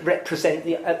that represent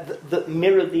that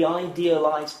mirror the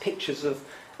idealised pictures of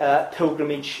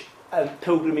pilgrimage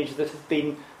that have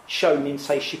been shown in,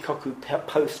 say, Shikoku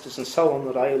posters and so on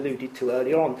that I alluded to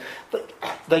earlier on. But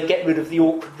they get rid of the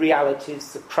awkward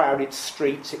realities, the crowded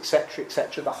streets,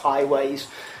 etc., the highways,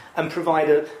 and provide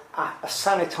a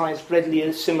sanitised, readily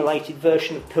assimilated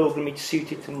version of pilgrimage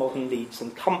suited to modern needs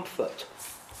and comfort.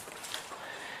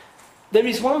 There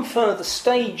is one further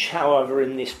stage, however,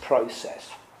 in this process.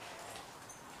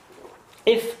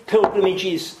 If pilgrimage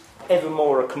is ever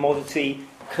more a commodity,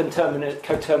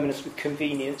 coterminous with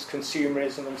convenience,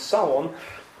 consumerism and so on,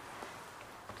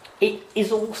 it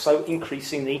is also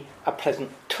increasingly a pleasant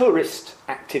tourist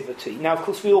activity. Now, of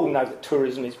course, we all know that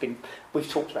tourism has been, we've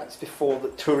talked about this before,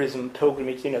 that tourism and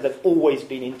pilgrimage, they've always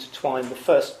been intertwined.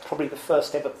 Probably the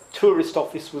first ever tourist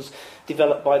office was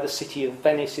developed by the city of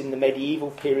Venice in the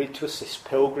medieval period to assist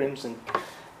pilgrims and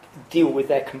deal with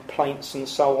their complaints and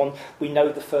so on. We know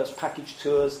the first package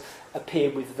tours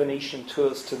appeared with Venetian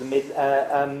tours to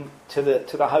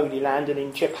the Holy Land, and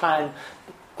in Japan,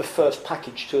 the first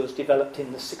package tours developed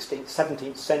in the 16th,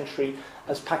 17th century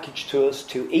as package tours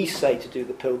to Ise to do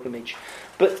the pilgrimage.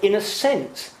 But in a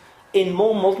sense, in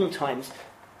more modern times,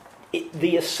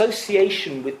 the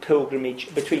association with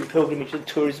pilgrimage, between pilgrimage and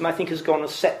tourism, I think has gone a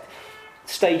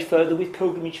stage further with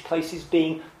pilgrimage places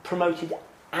being promoted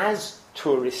as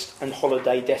tourist and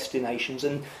holiday destinations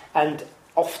and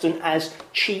often as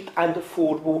cheap and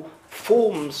affordable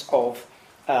forms of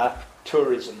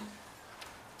tourism.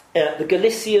 The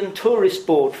Galician Tourist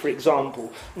Board, for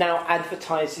example, now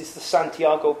advertises the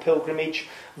Santiago pilgrimage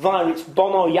via its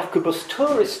Bono Jacobus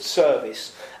tourist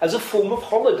service as a form of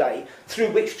holiday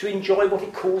through which to enjoy what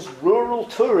it calls rural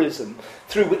tourism,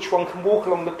 through which one can walk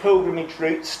along the pilgrimage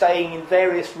route, staying in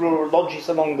various rural lodges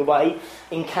along the way,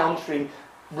 encountering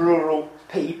rural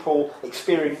people,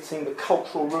 experiencing the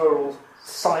cultural rural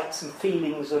sights and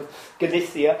feelings of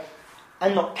Galicia,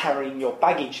 and not carrying your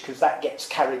baggage, because that gets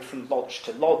carried from lodge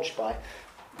to lodge by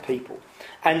people.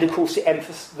 And of course,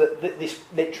 this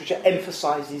literature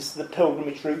emphasises the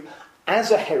pilgrimage route as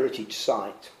a heritage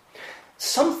site.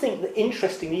 Something that,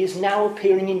 interestingly, is now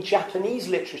appearing in Japanese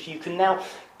literature. You can now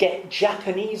get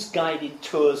Japanese guided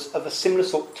tours of a similar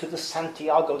sort to the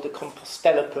Santiago de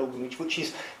Compostela pilgrimage, which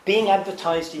is being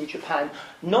advertised in Japan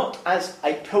not as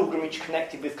a pilgrimage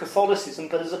connected with Catholicism,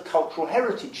 but as a cultural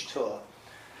heritage tour.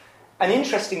 And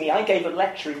interestingly, I gave a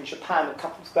lecture in Japan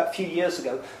a few years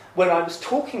ago where I was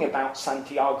talking about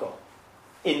Santiago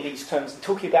in these terms, and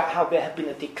talking about how there had been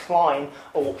a decline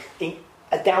or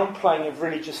a downplaying of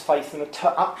religious faith and an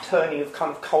upturning of kind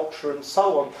of culture and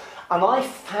so on. And I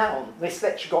found, this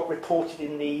lecture got reported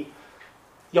in the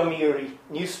Yomiuri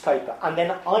newspaper, and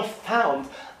then I found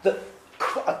that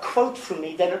a quote from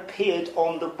me then appeared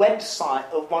on the website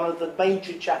of one of the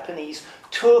major Japanese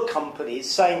tour companies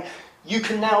saying,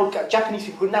 Japanese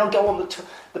people can now go on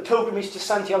the pilgrimage to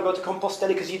Santiago de Compostela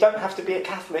because you don't have to be a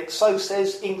Catholic, so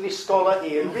says English scholar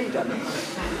Ian Reader.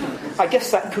 I guess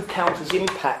that could count as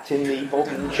impact in the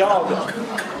modern jargon.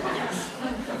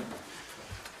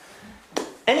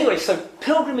 Anyway, so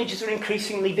pilgrimages are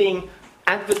increasingly being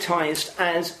advertised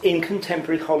as in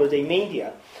contemporary holiday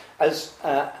media as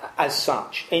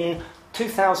such. In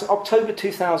October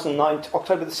 2009,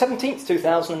 October the 17th,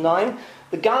 2009,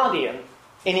 The Guardian,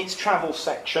 in its travel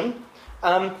section,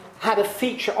 had a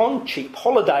feature on cheap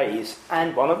holidays,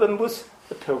 and one of them was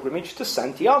the pilgrimage to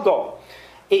Santiago.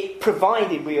 It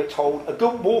provided, we are told, a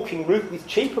good walking route with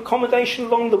cheap accommodation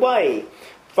along the way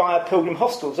via pilgrim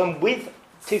hostels, and with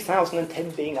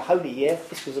 2010 being a holy year,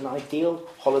 this was an ideal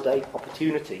holiday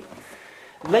opportunity.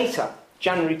 Later,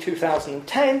 January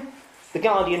 2010, The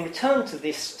Guardian returned to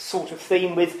this sort of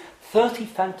theme with 30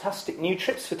 fantastic new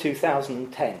trips for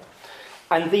 2010.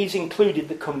 And these included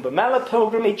the Kumbh Mela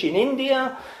pilgrimage in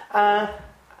India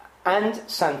and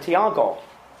Santiago.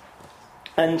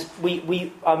 And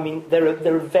there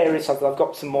are various others. I've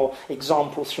got some more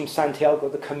examples from Santiago,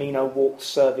 the Camino Walk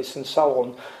service and so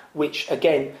on, which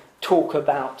again talk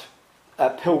about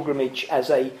pilgrimage as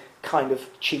a kind of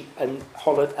cheap and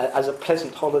as a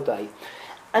pleasant holiday.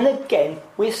 And again,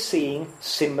 we're seeing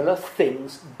similar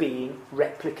things being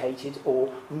replicated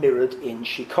or mirrored in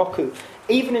Shikoku.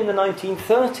 Even in the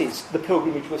 1930s, the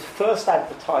pilgrimage was first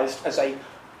advertised as a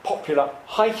popular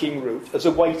hiking route, as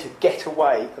a way to get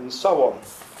away, and so on.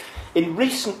 In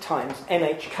recent times,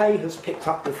 NHK has picked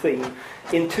up the theme.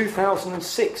 In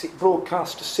 2006, it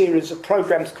broadcast a series of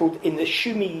programmes called In the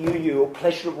Shumi Yuyu, or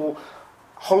Pleasurable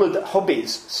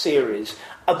Hobbies series,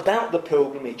 about the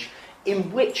pilgrimage,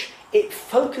 in which it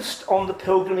focused on the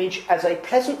pilgrimage as a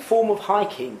pleasant form of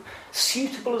hiking,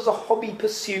 suitable as a hobby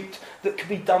pursuit that could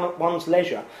be done at one's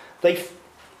leisure. They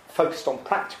focused on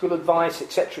practical advice,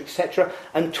 etc.,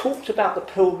 and talked about the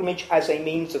pilgrimage as a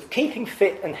means of keeping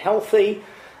fit and healthy,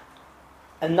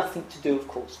 and nothing to do, of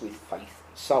course, with faith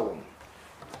and so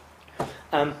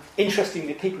on.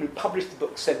 Interestingly, people who published the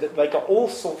book said that they got all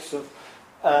sorts of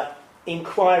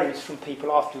inquiries from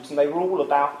people afterwards, and they were all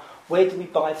about where do we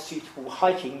buy suitable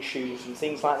hiking shoes and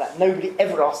things like that. Nobody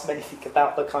ever asked them anything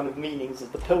about the kind of meanings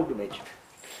of the pilgrimage.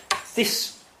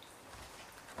 This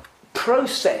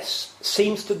process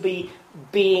seems to be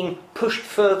being pushed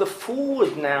further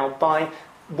forward now by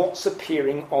what's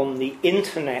appearing on the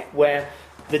internet, where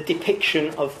the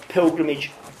depiction of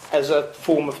pilgrimage as a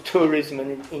form of tourism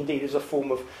and indeed as a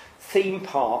form of theme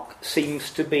park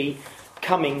seems to be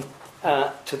coming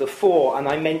to the fore. And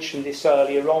I mentioned this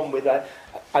earlier on with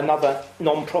another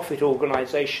non-profit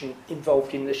organisation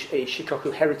involved in the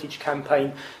Shikoku Heritage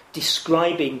Campaign,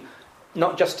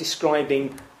 not just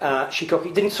describing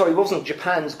Shikoku. It wasn't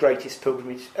Japan's greatest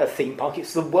pilgrimage theme park,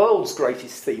 it's the world's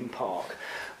greatest theme park.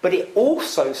 But it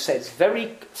also says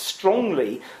very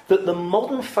strongly that the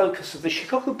modern focus of the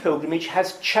Shikoku pilgrimage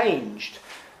has changed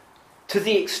to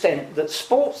the extent that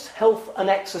sports, health and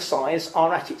exercise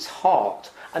are at its heart,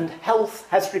 and health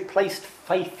has replaced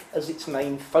faith as its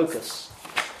main focus.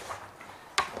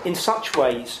 In such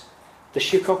ways, The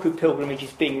Shikoku pilgrimage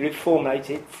is being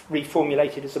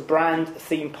reformulated as a brand, a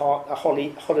theme park, a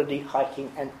holiday,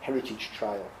 hiking and heritage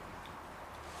trail.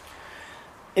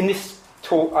 In this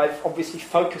talk, I've obviously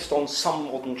focused on some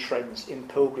modern trends in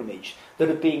pilgrimage that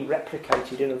are being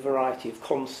replicated in a variety of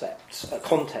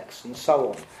contexts and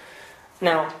so on.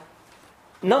 Now,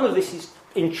 none of this is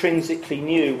intrinsically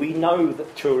new. We know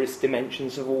that tourist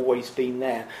dimensions have always been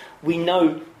there. We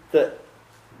know that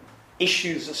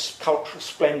issues of cultural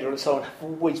splendour and so on have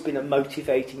always been a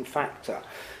motivating factor.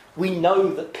 We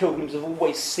know that pilgrims have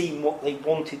always seen what they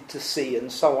wanted to see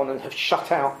and so on, and have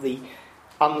shut out the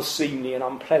unseemly and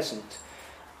unpleasant.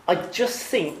 I just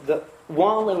think that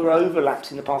while there were overlaps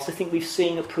in the past, I think we're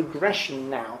seeing a progression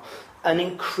now, an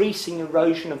increasing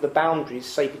erosion of the boundaries,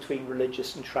 say, between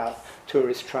religious and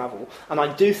tourist travel. And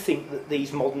I do think that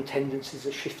these modern tendencies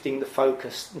are shifting the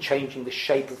focus and changing the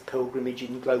shape of pilgrimage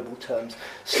in global terms,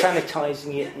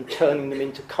 sanitising it and turning them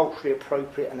into culturally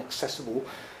appropriate and accessible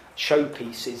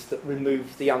showpieces that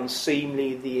remove the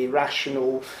unseemly, the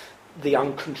irrational, the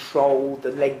uncontrolled,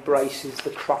 the leg braces,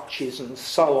 the crutches and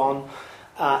so on,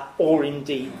 or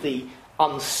indeed the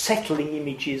unsettling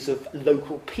images of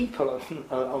local people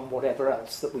and whatever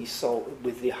else that we saw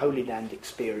with the Holy Land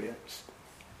experience.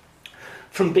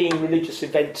 From being religious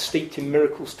events steeped in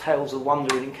miracles, tales of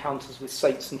wonder and encounters with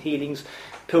saints and healings,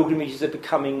 pilgrimages are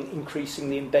becoming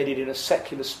increasingly embedded in a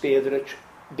secular sphere that are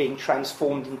being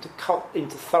transformed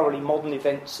into thoroughly modern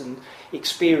events and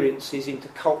experiences, into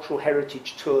cultural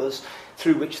heritage tours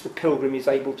through which the pilgrim is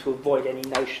able to avoid any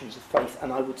notions of faith.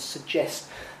 And I would suggest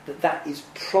that that is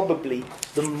probably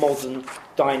the modern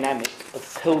dynamic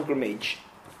of pilgrimage.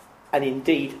 And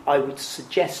indeed, I would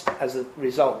suggest as a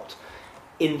result,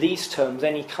 in these terms,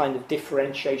 any kind of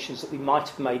differentiations that we might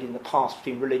have made in the past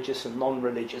between religious and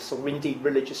non-religious, or indeed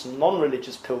religious and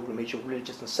non-religious pilgrimage, or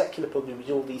religious and secular pilgrimage,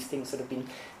 all these things that have been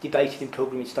debated in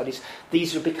pilgrimage studies,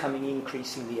 these are becoming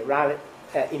increasingly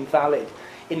invalid.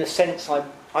 In a sense,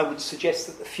 I would suggest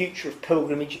that the future of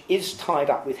pilgrimage is tied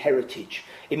up with heritage,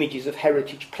 images of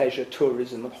heritage, pleasure,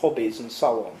 tourism, and hobbies, and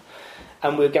so on.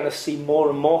 And we're going to see more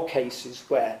and more cases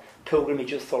where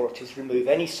pilgrimage authorities remove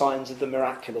any signs of the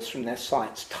miraculous from their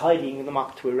sites, tidying them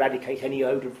up to eradicate any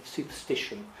odour of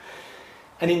superstition.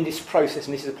 And in this process,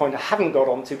 and this is a point I haven't got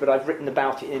onto, but I've written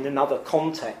about it in another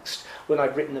context, when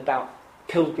I've written about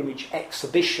pilgrimage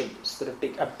exhibitions that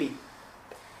are a big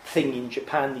thing in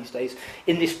Japan these days.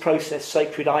 In this process,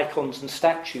 sacred icons and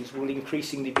statues will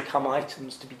increasingly become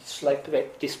items to be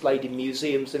displayed in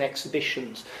museums and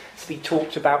exhibitions, to be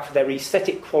talked about for their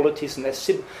aesthetic qualities and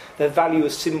their value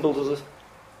as symbols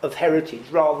of heritage,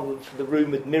 rather than for the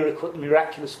rumoured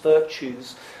miraculous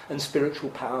virtues and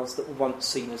spiritual powers that were once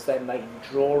seen as their main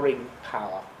drawing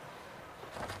power.